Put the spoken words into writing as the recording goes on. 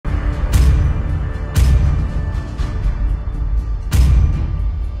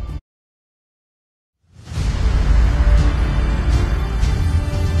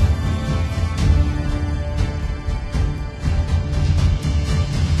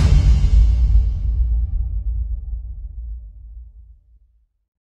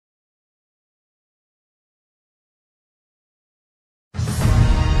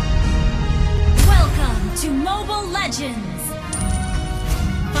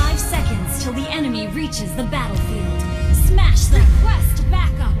until the enemy reaches the battlefield. Smash them! Request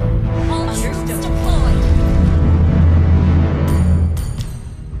backup! All troops deployed!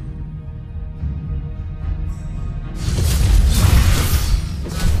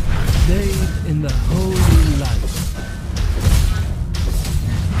 Bathe in the holy light.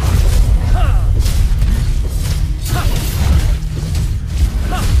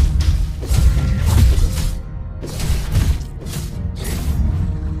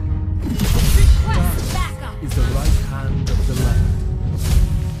 Request backup! Is the right hand of the light.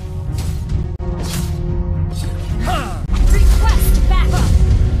 Request backup!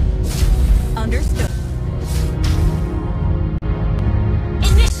 Understood.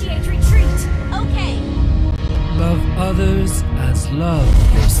 Initiate retreat! Okay! Love others as love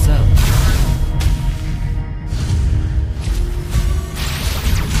yourself.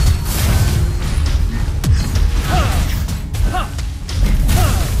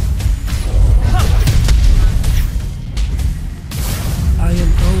 I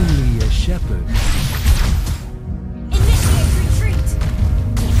am only a shepherd. Initiate retreat!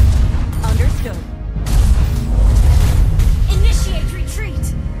 Understood. Initiate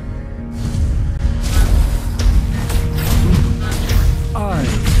retreat! I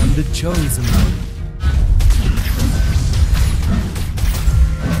am the chosen one.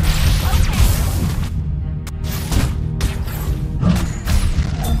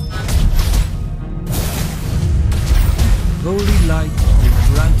 Holy light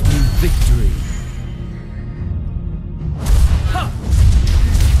will grant me victory.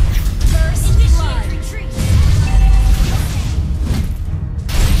 First blood! Retreat!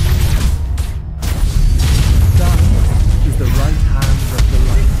 Darkness is the right hand of the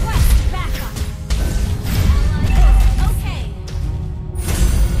light. Request backup! Okay!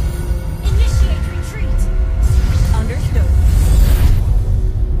 Initiate retreat! Understood.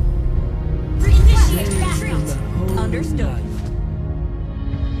 Initiate In the retreat! holy Understood. light.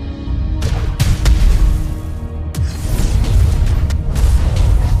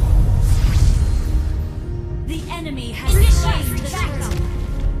 The enemy has initiated the backup!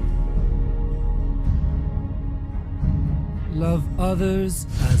 Love others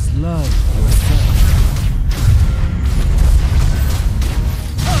as love yourself.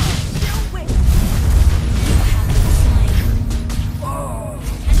 No way! You have been slain.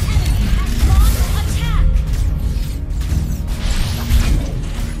 An enemy has launched attack!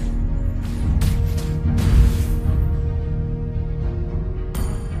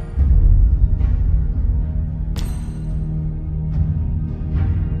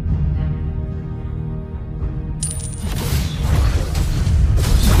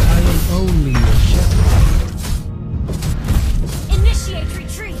 I am only a shepherd. Initiate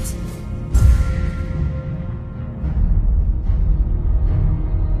retreat!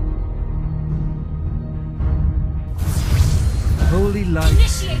 Holy light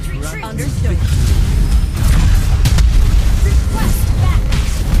Initiate will retreat! grant me Understood. victory. Request backup!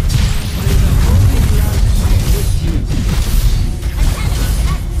 May the holy light be with you. An enemy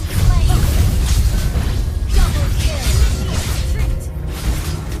has been slain! Double kill! Initiate retreat!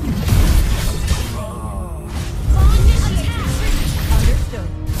 Launch attack! Understood.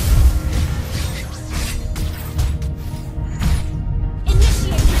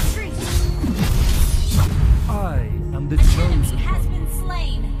 Initiate retreat! I am the An enemy chosen has one. been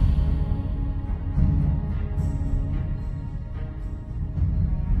slain!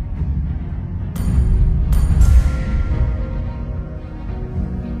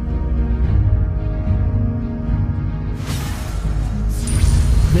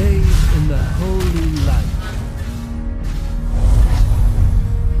 Bathe in the holy light.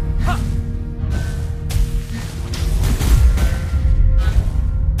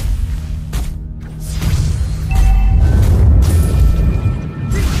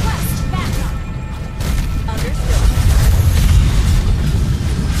 Request backup! Understood.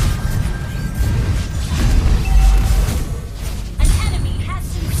 An enemy has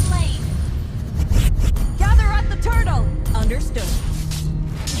been slain! Gather at the turtle. Understood.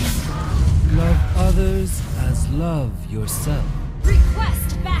 Love others as love yourself.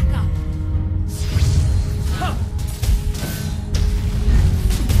 Request backup!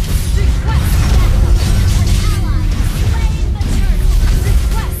 Request backup! An ally has slain the turtle!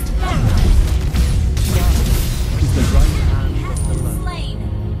 Request backup! Darkness is the right hand Has of the been light. slain!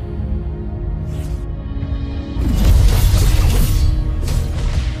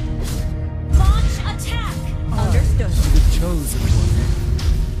 Launch attack! Understood. The chosen one.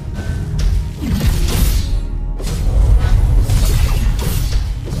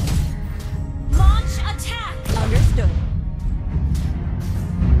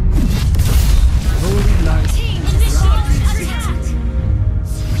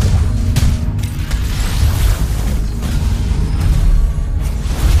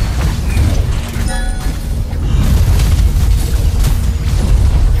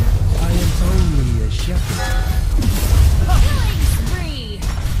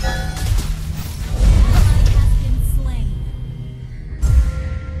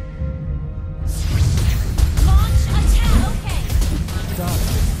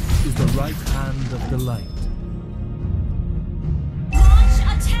 is the right hand of the light. Launch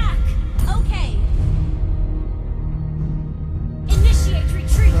attack. Okay. Initiate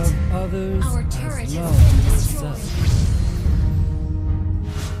retreat. Love others Our as turret has love been yourself. destroyed.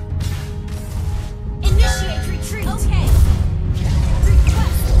 Initiate retreat. Okay.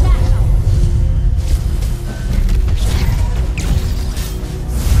 Request backup.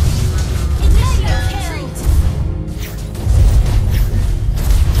 Initiate retreat.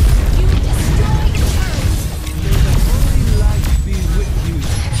 You destroyed the turret. May the holy light be with you.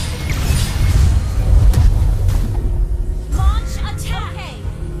 Launch attack. Okay.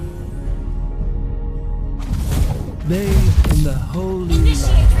 Bathe in the holy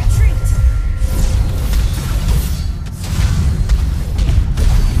Initiate light. retreat.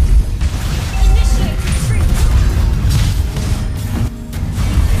 Initiate retreat.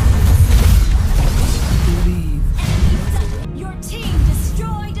 Believe. Your team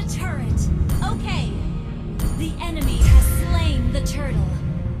destroyed a turret. Okay. The enemy has slain the turtle.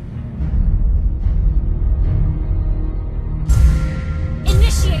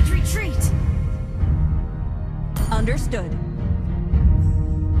 Initiate retreat. Understood.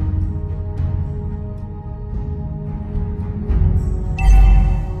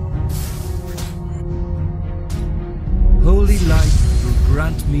 Holy light will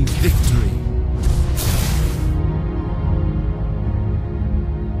grant me victory.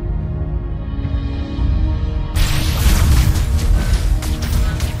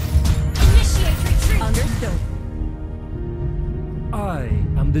 Initiate retreat. Understood. I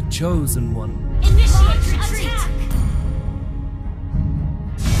am the chosen one. Initiate retreat.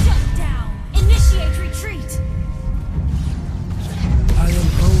 Shut down. Initiate retreat. I am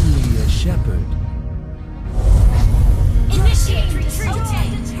only a shepherd. Initiate retreat. Okay.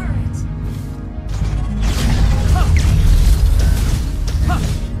 The turret.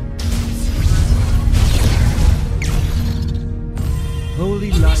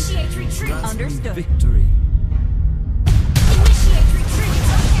 Holy light Initiate retreat. grants me Understood. victory. Initiate retreat.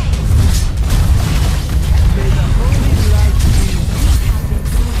 Okay. May the holy light be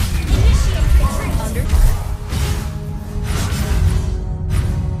Initiate retreat. Understood.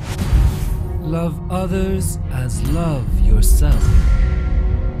 love others as love yourself.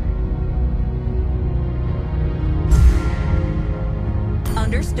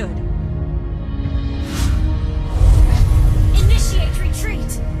 Understood. Initiate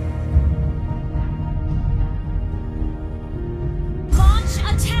retreat. Launch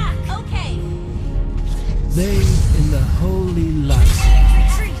attack. Okay. Bathe in the holy light. Initiate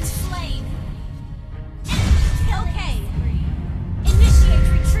retreat. Slain. Okay. Initiate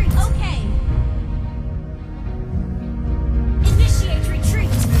retreat. Okay. Initiate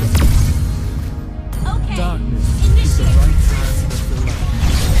retreat. Okay. Darkness is the Initiate right retreat. hand of the light.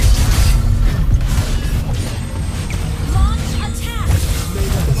 Launch attack. May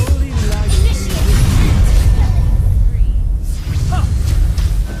the holy light be Initiate with you. retreat.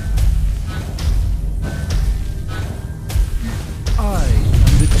 I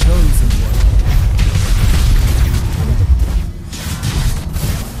am the chosen one.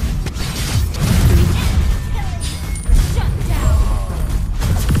 Shut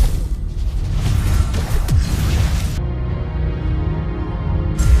down.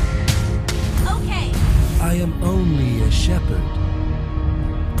 Okay. I am only a shepherd.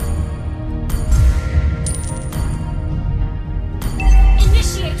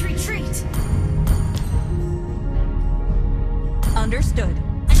 Initiate retreat. Understood.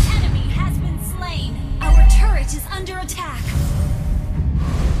 An enemy has been slain. Our turret is under attack.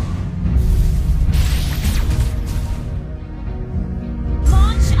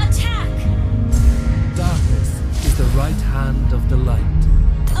 Launch attack. Darkness is the right hand of the light.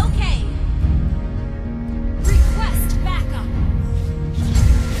 Okay. Request backup.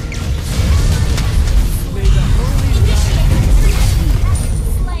 May the holy Initiate light retreat.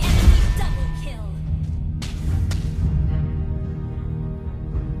 Slay enemy double kill.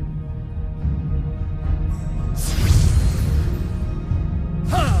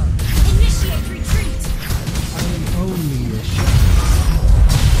 Ha! Initiate retreat. I am only a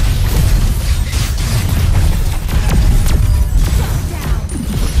shepherd. Shut down.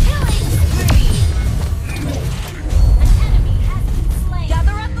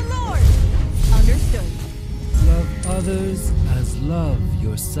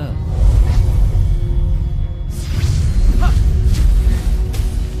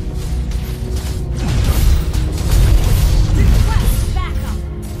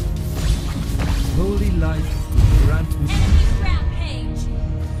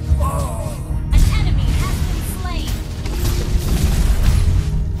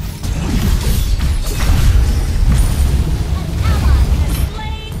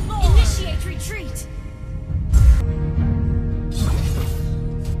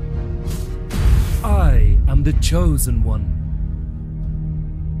 chosen one.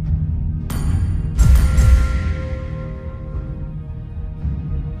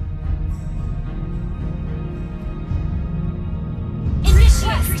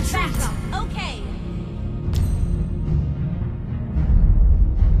 Initiate retreat. Okay.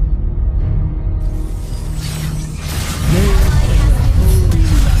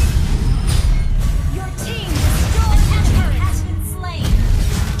 Your team destroyed. An enemy has been slain.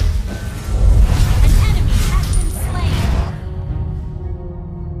 An enemy has been slain.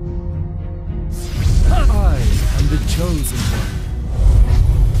 I am the chosen one.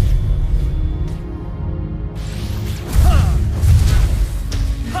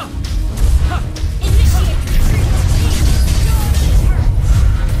 Initiate retreat. Team destroyed the turret.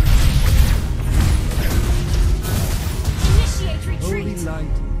 Initiate Holy retreat.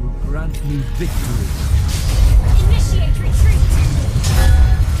 light will grant me victory. Initiate retreat.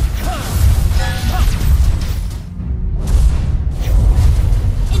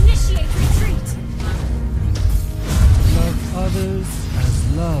 Initiate retreat. Love others as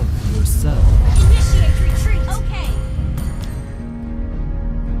love yourself. Initiate retreat. Okay.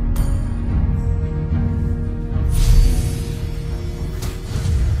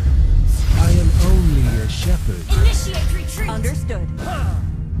 I am only a shepherd. Initiate retreat. Understood.